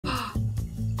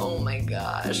Oh my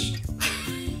gosh.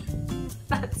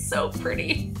 That's so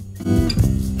pretty.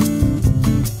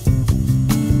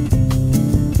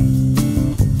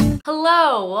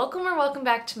 Hello, welcome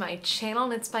back to my channel,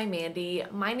 and it's by Mandy.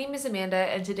 My name is Amanda,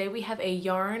 and today we have a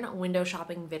yarn window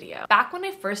shopping video. Back when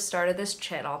I first started this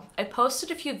channel, I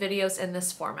posted a few videos in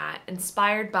this format,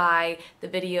 inspired by the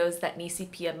videos that Nisi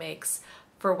Pia makes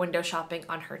for window shopping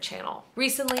on her channel.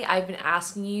 Recently, I've been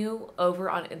asking you over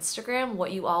on Instagram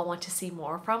what you all want to see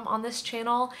more from on this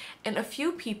channel, and a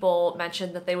few people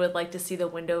mentioned that they would like to see the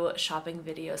window shopping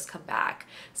videos come back.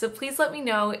 So please let me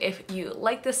know if you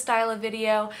like this style of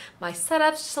video. My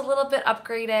setup's just a little bit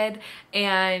upgraded,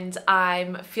 and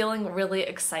I'm feeling really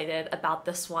excited about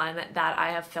this one that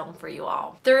I have filmed for you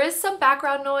all. There is some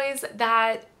background noise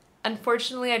that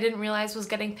unfortunately I didn't realize was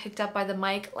getting picked up by the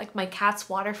mic, like my cat's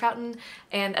water fountain,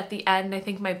 and at the end I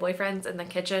think my boyfriend's in the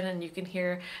kitchen and you can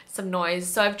hear some noise.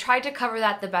 So I've tried to cover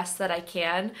that the best that I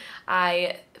can.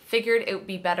 I figured it would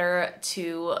be better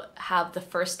to have the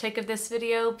first take of this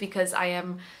video because I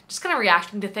am just kind of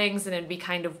reacting to things, and it'd be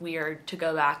kind of weird to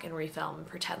go back and refilm and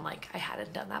pretend like I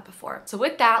hadn't done that before. So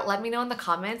with that, let me know in the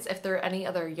comments if there are any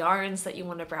other yarns that you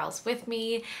want to browse with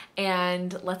me,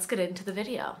 and let's get into the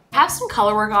video. I have some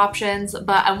colorwork options,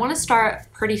 but I want to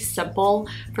start pretty simple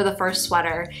for the first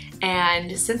sweater.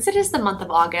 And since it is the month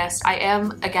of August, I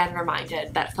am again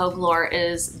reminded that Folklore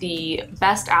is the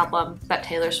best album that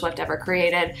Taylor Swift ever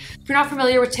created. If you're not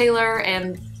familiar with Taylor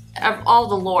and all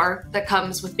the lore that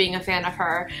comes with being a fan of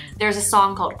her, there's a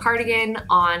song called Cardigan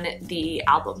on the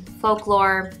album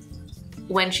Folklore.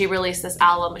 When she released this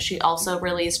album, she also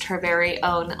released her very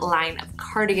own line of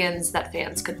cardigans that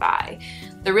fans could buy.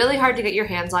 They're really hard to get your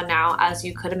hands on now, as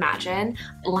you could imagine.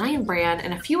 Lion Brand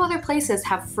and a few other places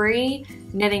have free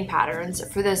knitting patterns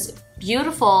for this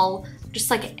beautiful,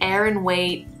 just like air and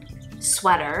weight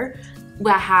sweater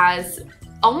that has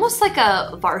almost like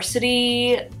a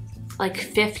varsity, like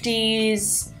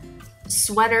 50s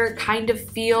sweater kind of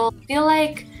feel. I feel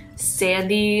like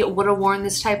Sandy would have worn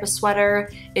this type of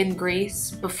sweater in Greece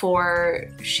before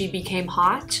she became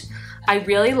hot. I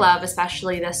really love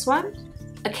especially this one.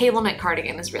 A cable knit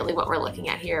cardigan is really what we're looking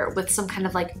at here, with some kind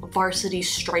of like varsity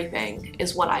striping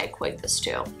is what I equate this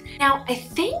to. Now, I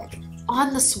think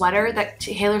on the sweater that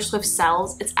Taylor Swift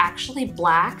sells, it's actually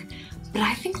black, but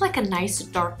I think like a nice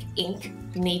dark ink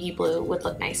navy blue would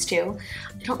look nice too.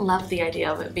 I don't love the idea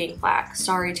of it being black.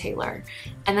 Sorry, Taylor.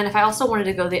 And then if I also wanted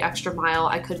to go the extra mile,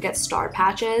 I could get star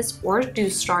patches or do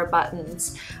star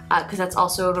buttons, because that's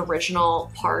also an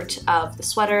original part of the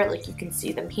sweater. Like you can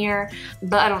see them here,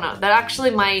 but I don't know. That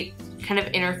actually might kind of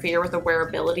interfere with the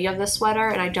wearability of the sweater,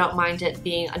 and I don't mind it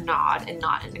being a nod and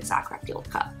not an exact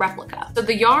replica. So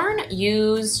the yarn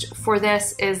used for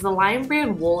this is the Lion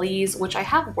Brand Woolies, which I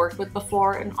have worked with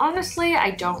before, and honestly,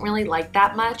 I don't really like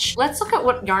that much. Let's look at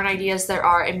what yarn ideas there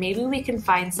are, and maybe we can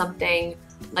find something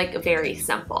like very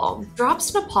simple.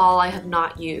 Drops Nepal I have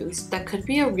not used. That could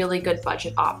be a really good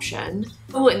budget option.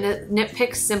 Oh, and the Knit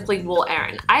Picks Simply Wool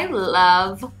Aran. I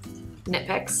love Knit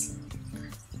Picks.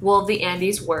 Wool of the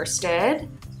Andes worsted.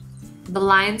 The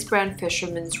Lions Brand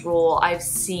Fisherman's Wool I've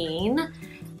seen.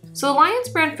 So the Lions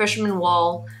Brand Fisherman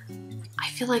Wool, I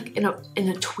feel like in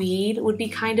a tweed would be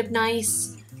kind of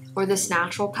nice, or this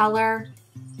natural color.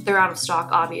 They're out of stock,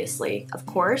 obviously, of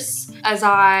course. As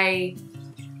I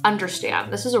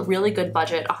understand, this is a really good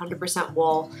budget, 100%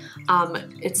 wool.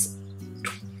 It's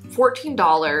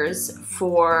 $14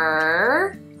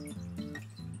 for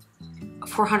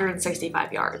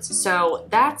 465 yards. So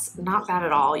that's not bad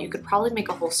at all. You could probably make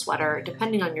a whole sweater,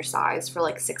 depending on your size, for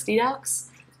like 60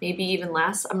 bucks, maybe even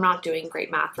less. I'm not doing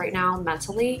great math right now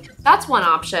mentally. That's one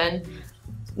option.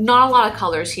 Not a lot of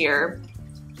colors here.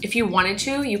 If you wanted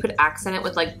to, you could accent it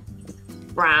with like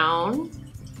brown.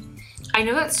 I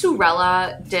know that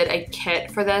Surella did a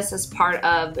kit for this as part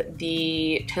of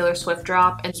the Taylor Swift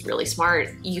drop, and it's really smart.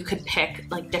 You could pick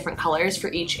like different colors for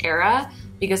each era,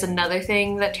 because another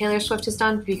thing that Taylor Swift has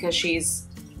done, because she's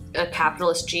a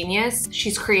capitalist genius,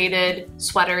 she's created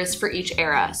sweaters for each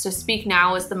era. So Speak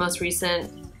Now is the most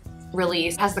recent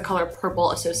release, has the color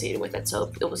purple associated with it,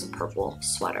 so it was a purple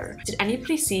sweater. Did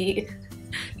anybody see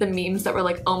the memes that were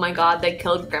like, oh my god, they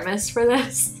killed Grimace for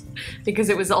this? Because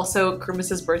it was also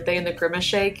Grimace's birthday in the Grimace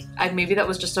Shake. Maybe that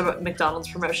was just a McDonald's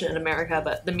promotion in America,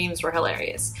 but the memes were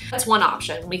hilarious. That's one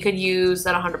option. We could use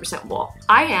that 100% wool.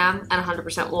 I am an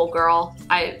 100% wool girl.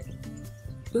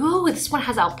 Ooh, this one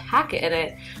has alpaca in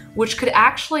it, which could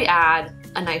actually add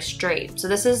a nice drape. So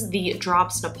this is the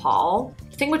Drops Nepal.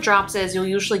 The thing with drops is you'll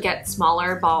usually get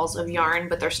smaller balls of yarn,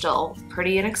 but they're still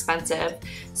pretty inexpensive.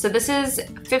 So this is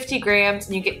 50 grams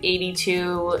and you get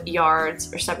 82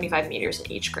 yards or 75 meters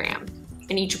in each gram.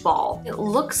 in each ball. It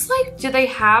looks like, do they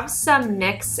have some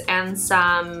mix and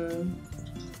some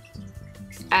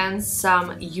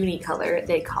unicolor,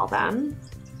 they call them.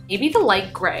 Maybe the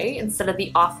light gray instead of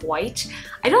the off-white.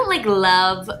 I don't like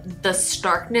love the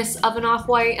starkness of an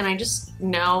off-white, and I just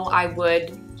know I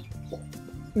would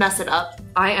mess it up.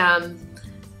 I am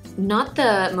not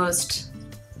the most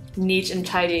neat and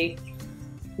tidy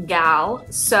gal,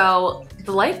 so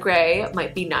the light gray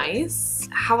might be nice.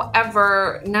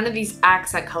 However, none of these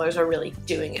accent colors are really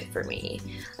doing it for me.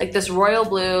 Like this royal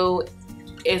blue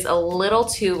is a little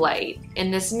too light,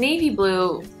 and this navy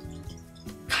blue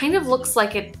kind of looks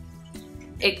like it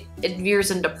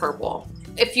veers into purple.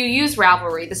 If you use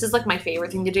Ravelry, this is like my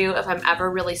favorite thing to do if I'm ever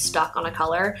really stuck on a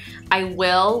color. I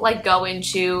will like go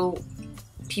into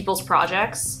people's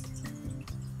projects.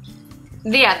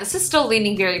 Yeah, this is still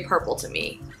leaning very purple to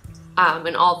me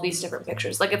in all of these different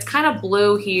pictures. Like it's kind of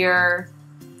blue here.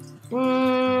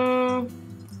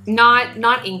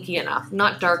 Not inky enough,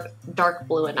 not dark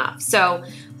blue enough. So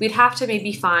we'd have to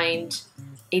maybe find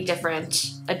a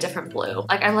different blue.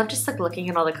 Like I love just like looking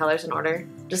at all the colors in order.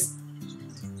 Just,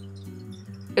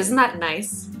 isn't that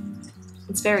nice?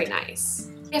 It's very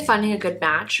nice. If finding a good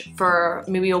match for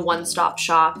maybe a one-stop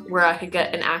shop where I could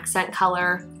get an accent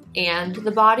color and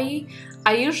the body.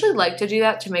 I usually like to do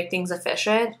that to make things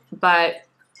efficient, but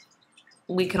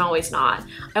we can always not.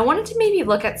 I wanted to maybe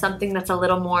look at something that's a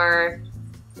little more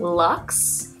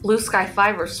luxe. Blue Sky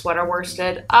Fiber sweater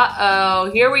worsted.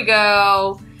 Uh-oh, here we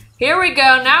go. Here we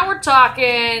go, now we're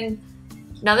talking.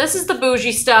 Now this is the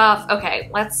bougie stuff. Okay,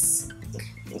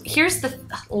 here's the,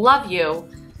 love you,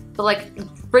 but like,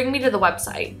 bring me to the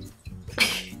website.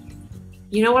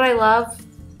 You know what I love?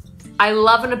 I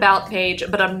love an about page,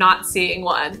 but I'm not seeing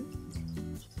one.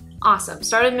 Awesome,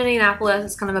 started in Minneapolis.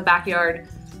 It's kind of a backyard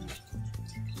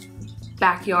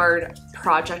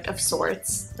project of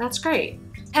sorts. That's great.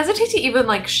 I hesitate to even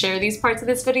like share these parts of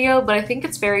this video, but I think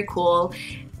it's very cool.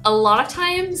 A lot of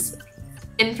times,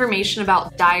 information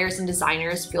about dyers and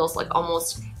designers feels like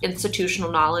almost institutional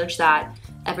knowledge that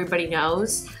everybody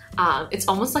knows. It's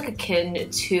almost like akin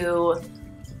to,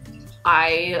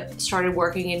 I started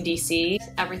working in DC,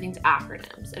 everything's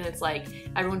acronyms, and it's like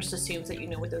everyone just assumes that you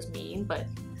know what those mean, but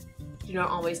you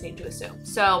don't always need to assume.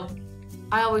 So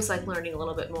I always like learning a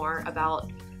little bit more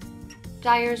about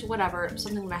dyers, whatever,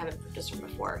 something that I haven't purchased from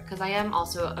before, because I am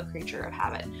also a creature of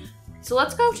habit. So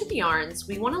let's go to the yarns.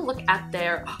 We want to look at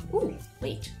their, ooh,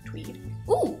 wait, tweed.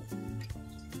 Ooh,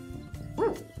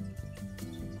 ooh,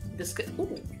 this could,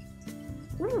 ooh,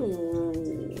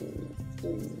 ooh,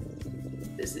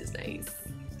 this is nice.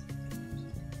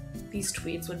 These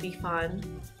tweeds would be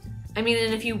fun. I mean,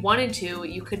 and if you wanted to,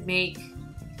 you could make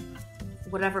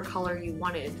whatever color you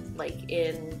wanted, like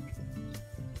in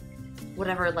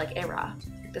whatever like era.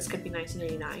 This could be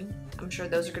 1989. I'm sure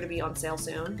those are going to be on sale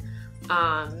soon.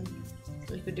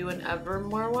 We could do an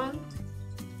Evermore one.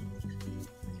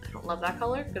 I don't love that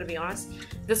color, gonna be honest.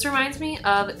 This reminds me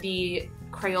of the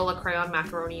Crayola Crayon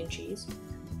Macaroni and Cheese.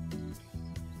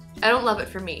 I don't love it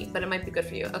for me, but it might be good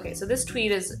for you. Okay, so this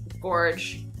tweed is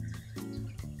gorge.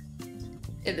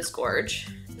 It is gorge.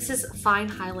 This is fine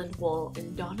Highland wool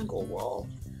and Donegal wool.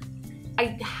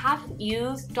 I haven't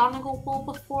used Donegal wool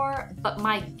before, but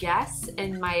my guess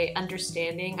and my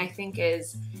understanding, I think,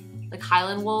 is like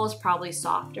Highland wool is probably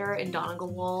softer and Donegal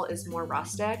wool is more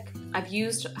rustic. I've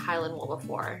used Highland wool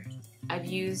before. I've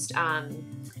used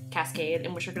Cascade,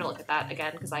 and we're gonna look at that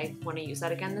again because I want to use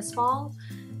that again this fall,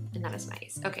 and that is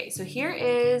nice. Okay, so here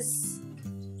is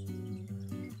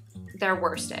their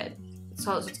worsted.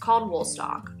 So it's called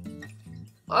Woolstock.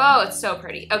 Oh, it's so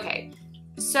pretty. Okay,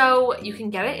 so you can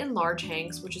get it in large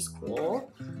hanks, which is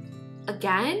cool.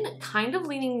 Again, kind of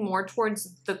leaning more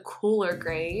towards the cooler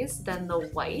grays than the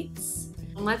whites.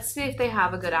 Let's see if they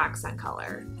have a good accent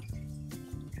color.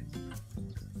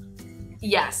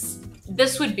 Yes,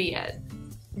 this would be it.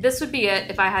 This would be it.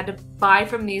 If I had to buy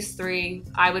from these three,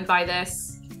 I would buy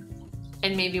this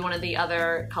and maybe one of the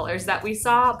other colors that we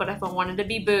saw, but if I wanted to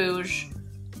be bouge,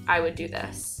 I would do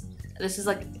this. This is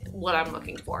like what I'm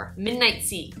looking for. Midnight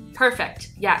Sea,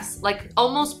 perfect, yes. Like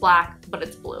almost black, but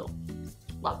it's blue.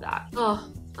 Love that.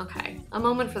 Oh, okay. A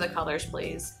moment for the colors,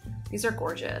 please. These are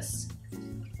gorgeous.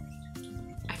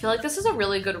 I feel like this is a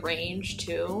really good range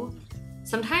too.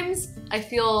 Sometimes I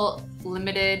feel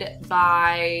limited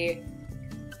by...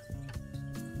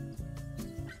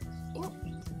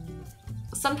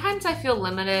 Sometimes I feel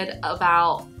limited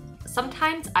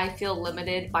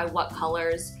by what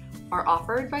colors are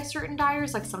offered by certain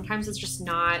dyers. Like sometimes it's just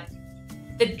not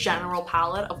the general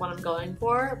palette of what I'm going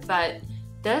for, but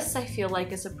this I feel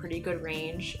like is a pretty good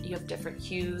range. You have different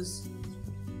hues,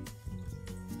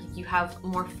 like you have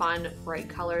more fun, bright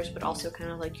colors, but also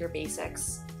kind of like your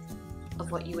basics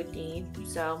of what you would need.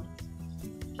 So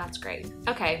that's great.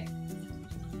 Okay,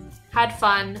 had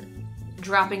fun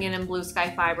dropping in Blue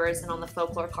Sky Fibers and on the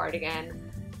Folklore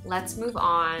cardigan. Let's move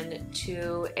on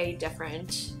to a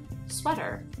different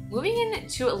sweater. Moving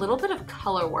into a little bit of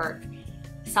color work,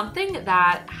 something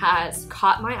that has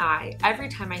caught my eye every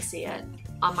time I see it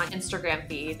on my Instagram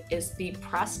feed is the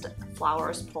Pressed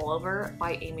Flowers pullover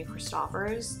by Amy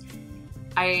Christoffers.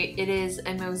 It is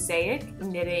a mosaic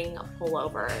knitting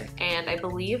pullover, and I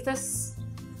believe this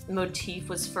motif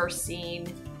was first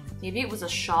seen, maybe it was a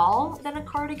shawl, then a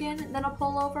cardigan, then a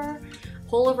pullover.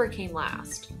 Pullover came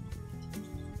last.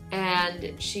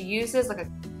 And she uses like a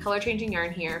color changing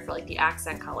yarn here for like the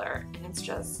accent color, and it's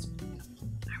just,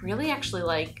 I really actually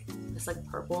like this like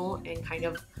purple and kind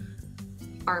of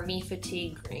army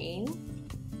fatigue green.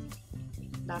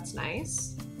 That's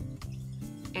nice.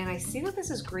 And I see that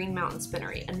this is Green Mountain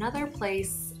Spinnery, another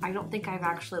place I don't think I've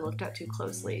actually looked at too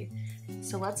closely.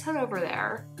 So let's head over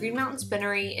there. Green Mountain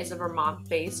Spinnery is a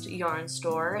Vermont-based yarn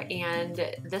store, and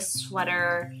this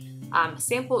sweater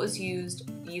sample is used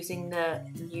using the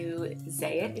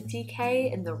Mosaic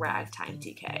DK and the Ragtime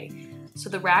DK. So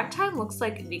the Ragtime looks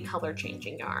like the color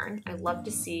changing yarn. I'd love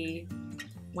to see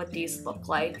what these look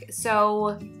like.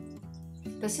 So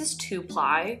this is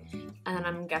 2-ply, and then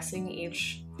I'm guessing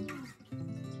each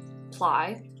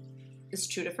ply is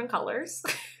 2 different colors.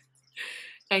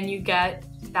 And you get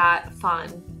that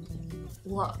fun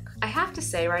look. I have to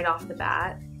say right off the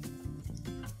bat,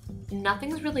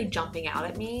 nothing's really jumping out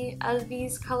at me of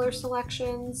these color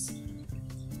selections.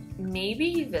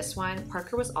 Maybe this one,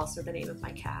 Parker was also the name of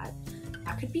my cat.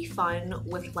 That could be fun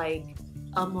with like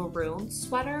a maroon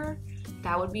sweater.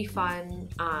 That would be fun,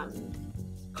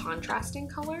 contrasting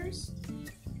colors.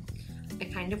 I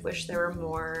kind of wish there were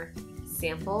more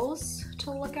samples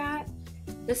to look at.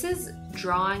 This is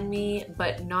drawing me,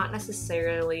 but not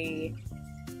necessarily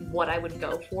what I would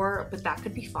go for, but that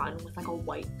could be fun with like a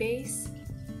white base.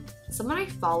 Someone I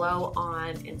follow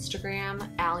on Instagram,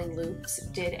 Allie Loops,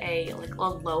 did a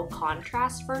low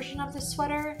contrast version of the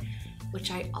sweater,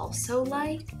 which I also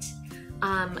liked.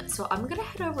 So I'm gonna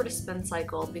head over to Spin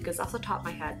Cycle because off the top of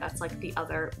my head, that's like the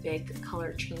other big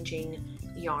color changing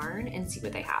yarn, and see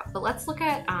what they have. But let's look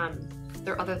at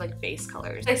their other like base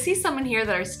colors. I see some in here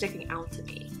that are sticking out to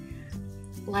me.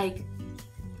 Like,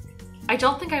 I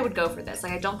don't think I would go for this.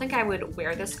 Like, I don't think I would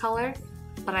wear this color,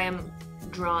 but I am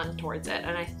drawn towards it.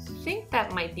 And I think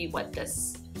that might be what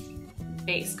this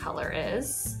base color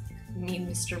is. Mean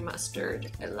Mr.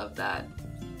 Mustard, I love that.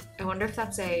 I wonder if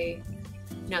that's a,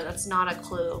 no, that's not a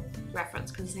Clue reference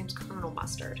because his name's Colonel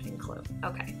Mustard in Clue.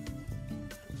 Okay.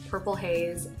 Purple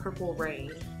Haze, Purple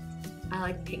Rain. I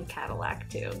like Pink Cadillac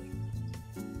too.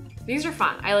 These are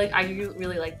fun. I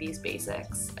really like these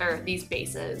basics, or these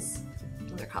bases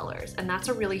and their colors. And that's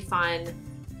a really fun,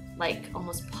 like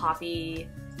almost poppy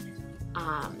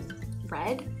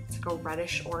red. It's like a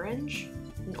reddish orange,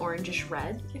 an orangish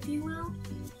red, if you will.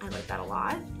 I like that a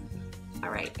lot. All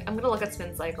right, I'm gonna look at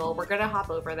Spin Cycle. We're gonna hop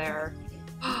over there.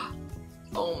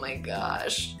 Oh my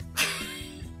gosh.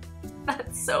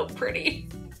 That's so pretty.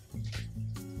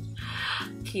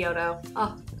 Kyoto.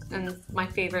 Oh, and my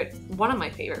favorite, one of my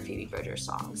favorite Phoebe Bridgers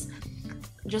songs.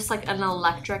 Just like an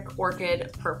electric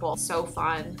orchid purple, so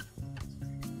fun.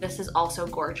 This is also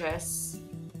gorgeous,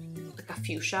 like a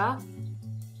fuchsia.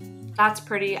 That's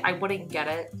pretty. I wouldn't get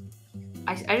it.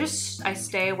 I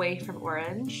stay away from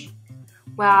orange.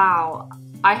 Wow,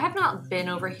 I have not been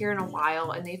over here in a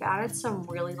while, and they've added some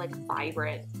really like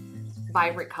vibrant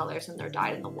colors in their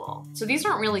dyed in the wool. So these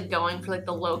aren't really going for like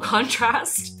the low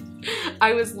contrast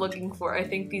I was looking for. I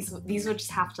think these would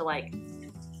just have to like,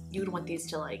 you would want these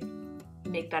to like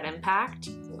make that impact.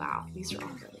 Wow, these are all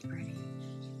really pretty.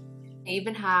 I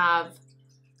even have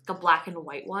like a black and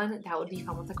white one. That would be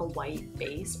fun with like a white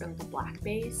base or like a black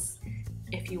base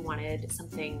if you wanted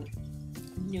something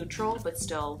neutral but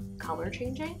still color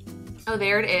changing. Oh,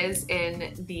 there it is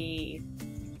in the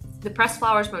pressed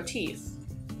flowers motif,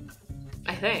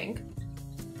 I think.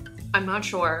 I'm not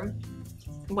sure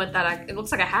what that, it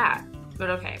looks like a hat, but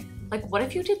okay. Like what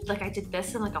if you did, like I did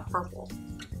this in like a purple?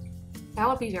 That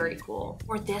would be very cool.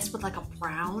 Or this with like a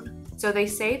brown. So they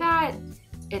say that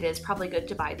it is probably good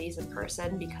to buy these in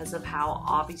person because of how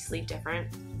obviously different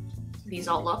these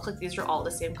all look. Like these are all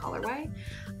the same colorway.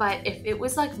 But if it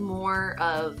was like more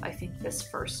of, I think this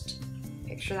first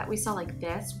picture that we saw, like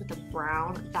this with the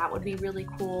brown, that would be really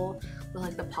cool with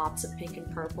like the pops of pink and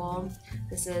purple.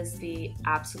 This is the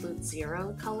Absolute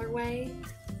Zero colorway.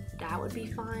 That would be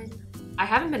fun. I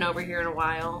haven't been over here in a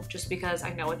while just because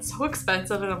I know it's so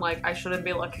expensive and I'm like, I shouldn't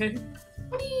be looking.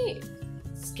 How many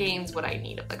skeins would I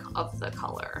need of the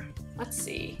color? Let's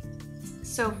see.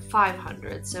 So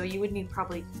 500, so you would need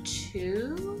probably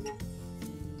 2,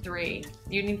 3.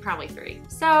 You need probably 3.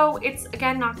 So it's,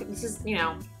 again, not, this is, you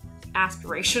know,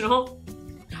 aspirational.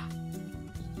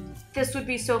 This would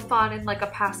be so fun in like a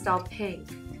pastel pink.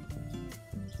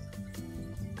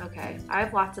 Okay, I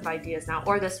have lots of ideas now.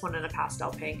 Or this one in a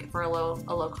pastel pink for a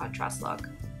low contrast look.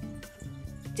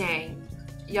 Dang,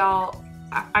 y'all,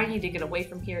 I need to get away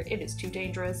from here. It is too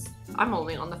dangerous. I'm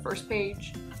only on the first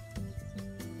page.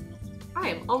 I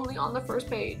am only on the first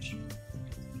page.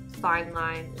 Fine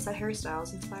line. Is that Harry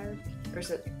Styles inspired? Or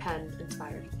is it pen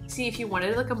inspired? See, if you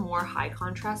wanted like a more high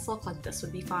contrast look, like this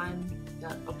would be fun.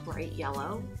 A bright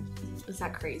yellow. Is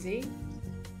that crazy?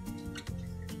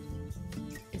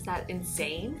 Is that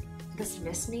insane? This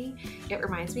Miss Me? It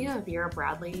reminds me of a Vera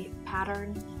Bradley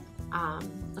pattern.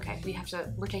 Okay,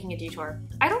 we're taking a detour.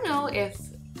 I don't know if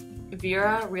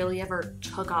Vera really ever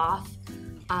took off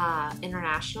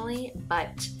internationally,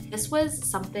 but this was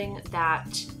something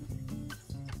that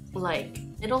like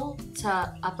middle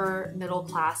to upper middle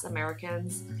class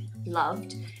Americans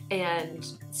loved and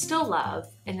still love,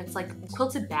 and it's like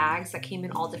quilted bags that came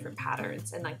in all different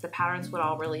patterns, and like the patterns would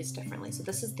all release differently. So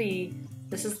this is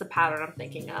the pattern I'm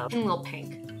thinking of. Pinwheel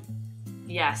pink.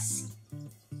 Yes.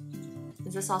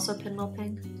 Is this also pinwheel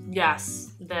pink?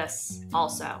 Yes. This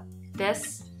also.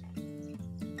 This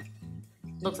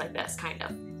looks like this, kind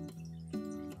of.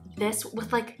 This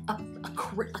with like a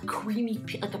creamy,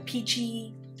 like a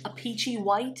peachy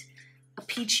white, a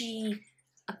peachy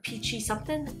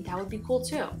something. That would be cool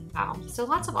too. Wow. So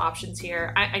lots of options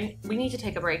here. We need to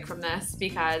take a break from this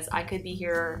because I could be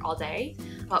here all day.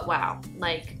 But wow,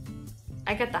 like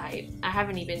I get the hype. I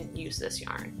haven't even used this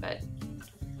yarn, but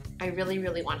I really,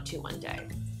 really want to one day.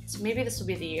 So maybe this will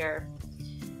be the year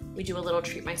we do a little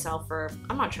treat myself for,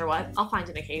 I'm not sure what. I'll find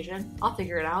an occasion. I'll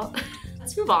figure it out.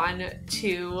 Let's move on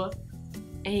to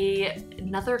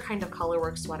another kind of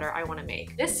colorwork sweater I want to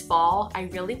make. This fall, I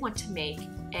really want to make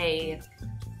a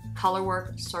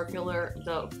colorwork circular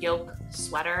yoke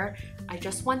sweater. I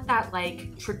just want that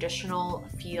like traditional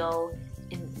feel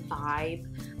and vibe.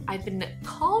 I've been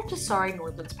called to Sorry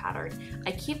Nordland's pattern.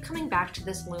 I keep coming back to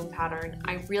this loom pattern.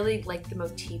 I really like the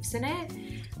motifs in it,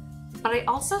 but I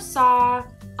also saw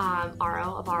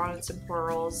Aro of Aro and Some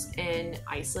Pearls in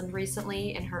Iceland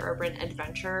recently in her Urban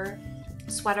Adventure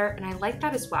sweater, and I like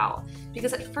that as well.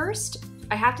 Because at first,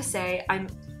 I have to say,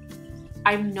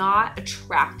 I'm not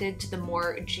attracted to the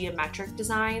more geometric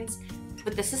designs,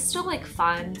 but this is still like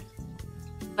fun.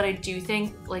 But I do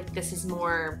think like this is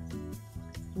more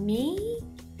me.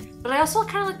 But I also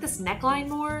kind of like this neckline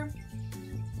more.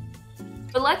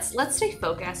 But let's stay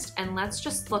focused and let's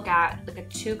just look at like a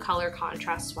 2-color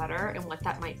contrast sweater and what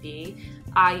that might be.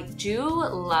 I do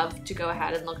love to go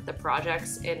ahead and look at the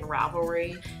projects in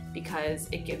Ravelry because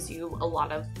it gives you a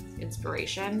lot of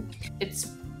inspiration.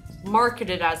 It's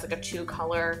marketed as like a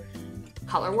 2-color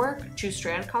colorwork,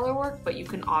 2-strand colorwork, but you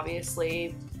can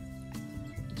obviously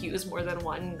use more than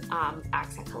one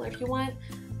accent color if you want.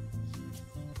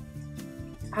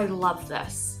 I love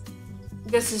this.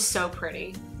 This is so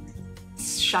pretty.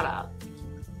 Shut up.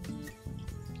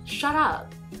 Shut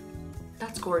up.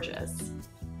 That's gorgeous.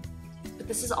 But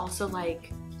this is also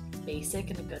like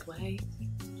basic in a good way.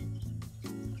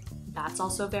 That's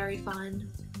also very fun.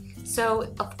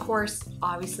 So of course,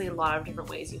 obviously a lot of different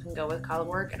ways you can go with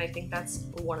colorwork, and I think that's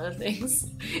one of the things.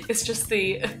 It's just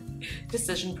the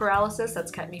decision paralysis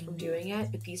that's kept me from doing it,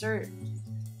 but these are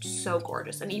so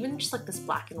gorgeous. And even just like this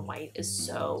black and white is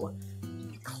so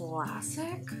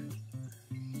classic.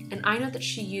 And I know that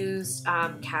she used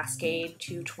Cascade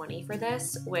 220 for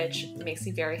this, which makes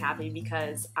me very happy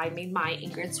because I made my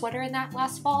Ingrid sweater in that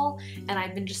last fall, and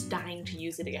I've been just dying to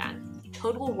use it again.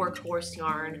 Total workhorse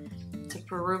yarn. It's a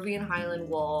Peruvian Highland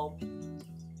wool.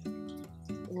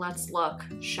 Let's look,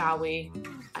 shall we,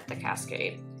 at the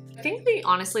Cascade. I think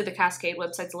honestly the Cascade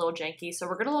website's a little janky, so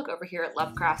we're gonna look over here at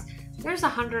Lovecrafts. There's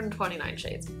 129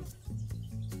 shades.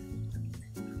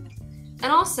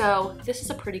 And also, this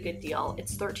is a pretty good deal.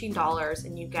 It's $13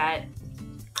 and you get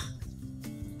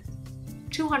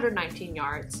 219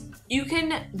 yards. You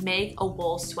can make a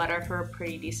wool sweater for a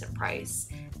pretty decent price.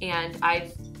 And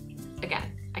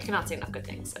again, I cannot say enough good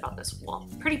things about this wool.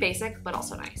 Pretty basic, but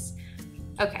also nice.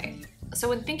 Okay, so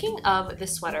when thinking of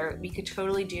this sweater, we could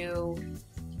totally do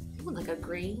like a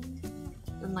green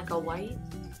and like a white.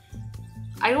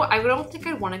 I don't think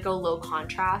I'd want to go low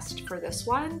contrast for this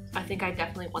one. I think I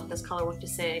definitely want this colorwork to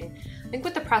sing. I think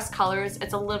with the pressed colors, with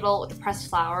the pressed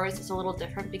flowers, it's a little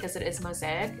different because it is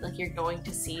mosaic. Like you're going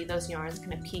to see those yarns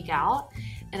kind of peek out,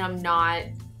 and I'm not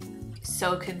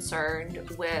so concerned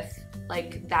with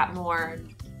like that more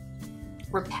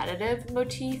repetitive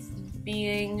motif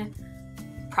being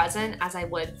present as I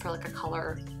would for like a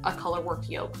color work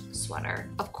yoke sweater.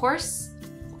 Of course,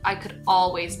 I could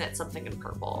always knit something in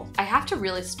purple. I have to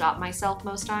really stop myself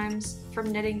most times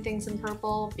from knitting things in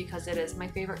purple because it is my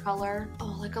favorite color.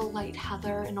 Oh, like a light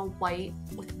heather and a white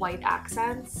with white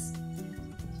accents.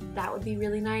 That would be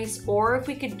really nice. Or if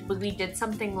we did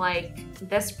something like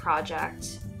this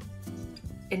project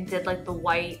and did like the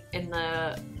white and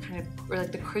the kind of, or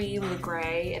like the cream, the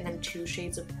gray, and then 2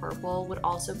 shades of purple would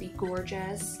also be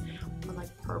gorgeous. Or like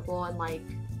purple and like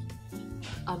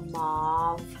a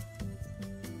mauve.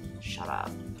 Shut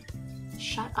up.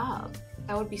 Shut up.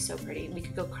 That would be so pretty. We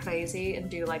could go crazy and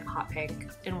do like hot pink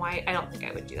and white. I don't think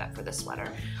I would do that for this sweater.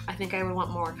 I think I would want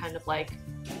more kind of like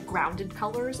grounded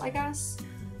colors, I guess.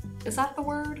 Is that the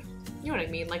word? You know what I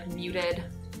mean? Like muted,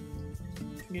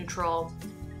 neutral,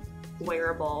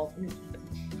 wearable.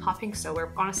 Hot pink's so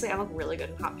wearable. Honestly, I look really good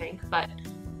in hot pink, but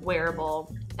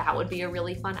wearable. That would be a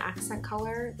really fun accent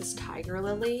color. This tiger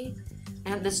lily.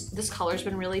 And this color's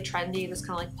been really trendy, this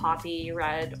kind of like poppy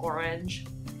red, orange.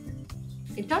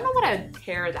 I don't know what I would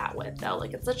pair that with though.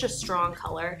 Like it's such a strong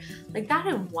color. Like that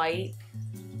in white,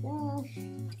 I don't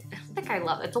think I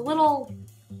love it. It's a little,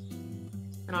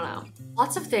 I don't know.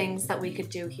 Lots of things that we could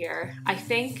do here. I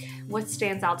think what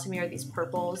stands out to me are these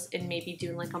purples and maybe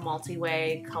doing like a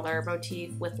multi-way color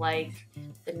motif with like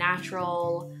the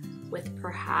natural, with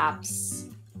perhaps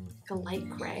like a light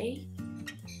gray.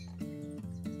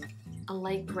 A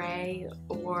light gray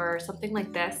or something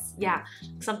like this. Yeah,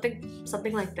 something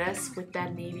like this with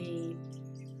then maybe,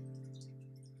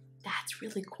 that's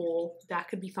really cool. That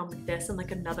could be fun with this and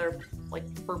like another like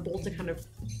purple to kind of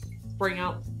bring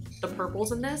out the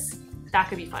purples in this. That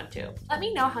could be fun too. Let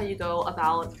me know how you go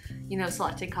about, you know,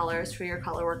 selecting colors for your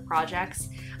color work projects.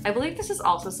 I believe this is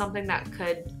also something that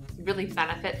could really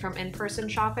benefit from in-person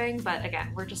shopping, but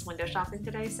again, we're just window shopping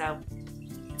today, so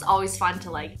it's always fun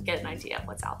to like get an idea of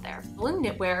what's out there. Lumme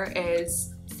Knitwear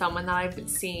is someone that I've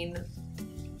seen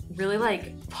really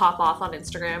like pop off on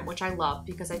Instagram, which I love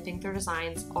because I think their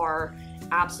designs are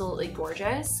absolutely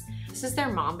gorgeous. This is their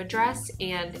Mamba dress,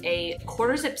 and a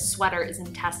quarter zip sweater is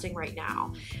in testing right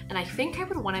now. And I think I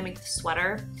would want to make the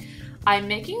sweater. I'm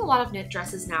making a lot of knit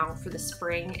dresses now for the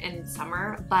spring and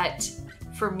summer, but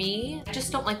for me, I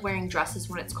just don't like wearing dresses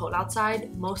when it's cold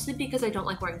outside, mostly because I don't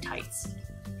like wearing tights.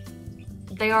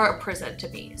 They are a prison to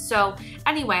me. So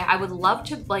anyway, I would love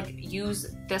to like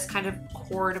use this kind of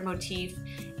cord motif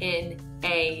in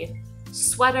a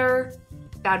sweater.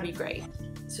 That'd be great.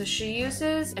 So she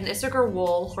uses an Issachar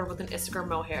wool cord with an Issachar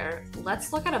mohair.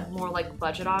 Let's look at a more like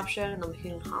budget option and then we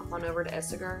can hop on over to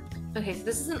Issachar. Okay, so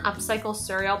this is an upcycle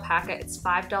Surrey alpaca. It's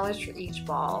 $5 for each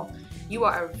ball. You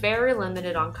are very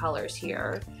limited on colors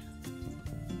here.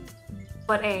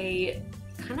 But a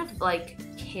kind of like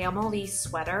camel-y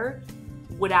sweater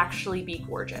would actually be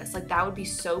gorgeous. Like that would be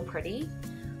so pretty.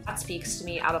 That speaks to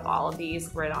me out of all of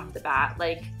these right off the bat.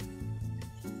 Like,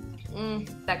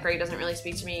 that gray doesn't really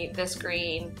speak to me. This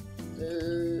green,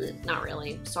 not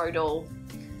really. Sorry, Dole.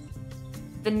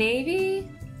 The navy,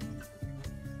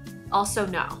 also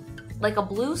no. Like a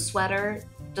blue sweater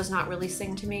does not really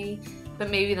sing to me, but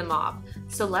maybe the mauve.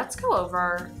 So let's go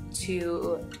over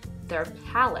to their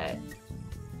palette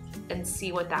and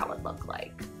see what that would look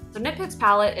like. So Knit Picks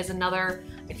palette is another,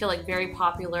 I feel like, very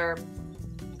popular,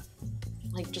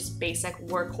 like just basic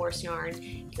workhorse yarn.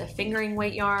 It's a fingering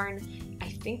weight yarn. I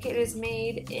think it is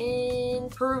made in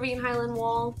Peruvian Highland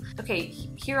wool. Okay,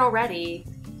 here already,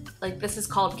 like this is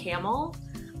called camel.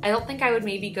 I don't think I would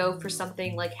maybe go for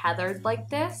something like heathered like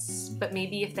this, but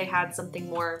maybe if they had something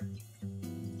more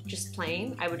just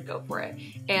plain, I would go for it.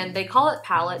 And they call it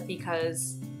palette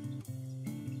because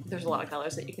there's a lot of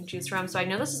colors that you can choose from. So I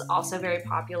know this is also very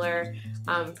popular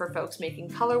for folks making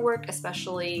color work,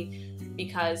 especially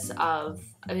because of,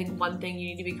 I think one thing you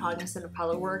need to be cognizant of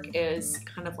color work is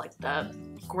kind of like the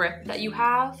grip that you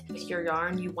have with your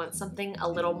yarn. You want something a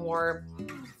little more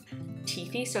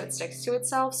teethy so it sticks to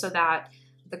itself so that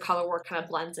the color work kind of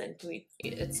blends into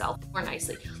itself more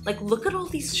nicely. Like look at all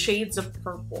these shades of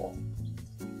purple.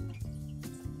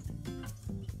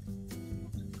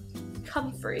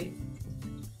 Comfrey.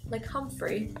 Like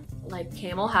Humphrey, like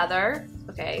camel heather,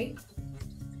 okay.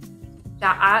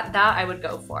 That I would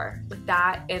go for, with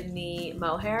that in the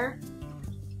mohair.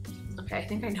 Okay, I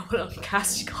think I know what I'm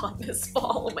casting on this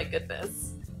fall, oh my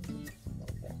goodness.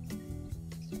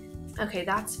 Okay,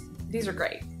 these are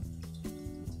great.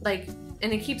 Like,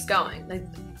 and it keeps going. Like,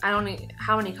 I don't need,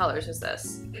 how many colors is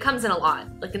this? It comes in a lot,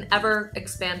 like an ever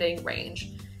expanding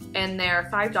range. and they're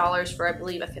 $5 for, I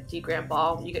believe, a 50-gram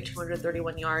ball. You get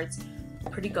 231 yards.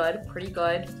 Pretty good, pretty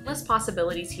good. Less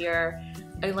possibilities here.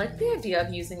 I like the idea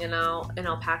of using an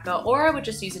alpaca, or I would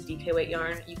just use a DK weight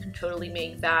yarn. You can totally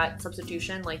make that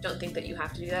substitution. Like, don't think that you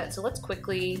have to do that. So let's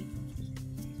quickly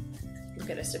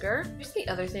look at Isager. Here's the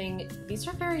other thing. These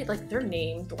are very, like, they're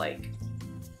named, like,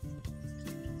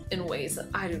 in ways that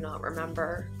I do not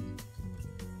remember.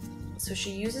 So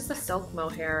she uses the silk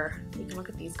mohair. You can look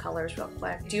at these colors real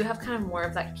quick. Do you have kind of more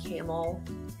of that camel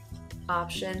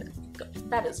option?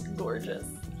 That is gorgeous.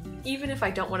 Even if I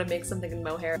don't want to make something in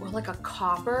mohair, or like a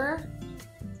copper.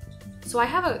 So I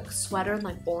have a sweater in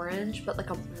like orange, but like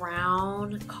a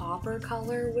brown copper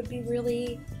color would be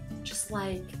really just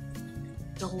like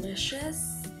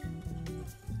delicious.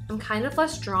 I'm kind of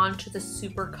less drawn to the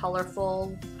super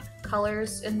colorful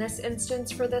colors in this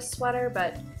instance for this sweater,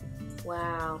 but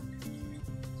wow.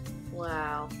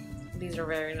 Wow, these are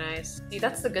very nice. See,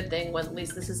 that's the good thing when at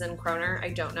least this is in kroner. I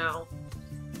don't know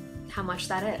how much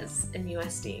that is in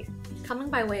USD. Coming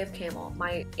by way of camel.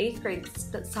 My 8th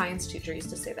grade science teacher used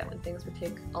to say that when things would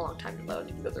take a long time to load,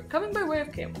 you go, they're coming by way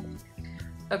of camel.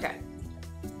 Okay.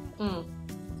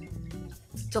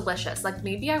 Delicious. Like,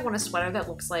 maybe I want a sweater that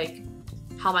looks like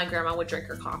how my grandma would drink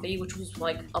her coffee, which was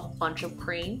like a bunch of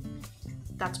cream.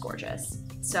 That's gorgeous.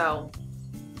 So,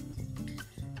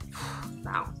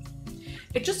 wow.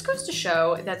 It just goes to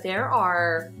show that there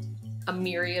are a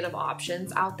myriad of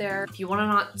options out there. If you want to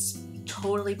not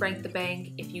totally break the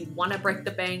bank, if you want to break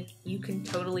the bank, you can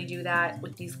totally do that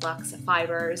with these luxe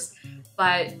fibers,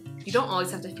 but you don't always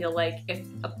have to feel like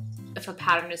if a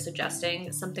pattern is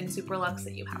suggesting something super luxe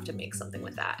that you have to make something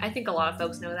with that. I think a lot of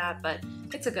folks know that, but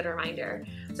it's a good reminder.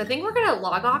 So I think we're gonna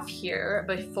log off here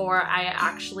before I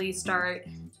actually start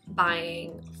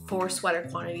buying 4 sweater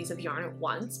quantities of yarn at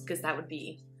once, because that would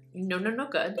be no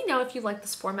good. Let me know if you like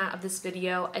this format of this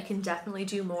video. I can definitely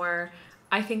do more.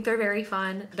 I think they're very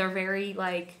fun. They're very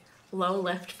like low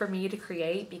lift for me to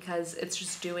create because it's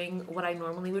just doing what I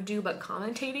normally would do but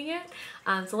commentating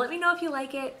it. So let me know if you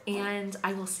like it, and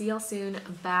I will see y'all soon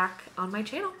back on my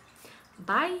channel.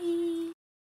 Bye!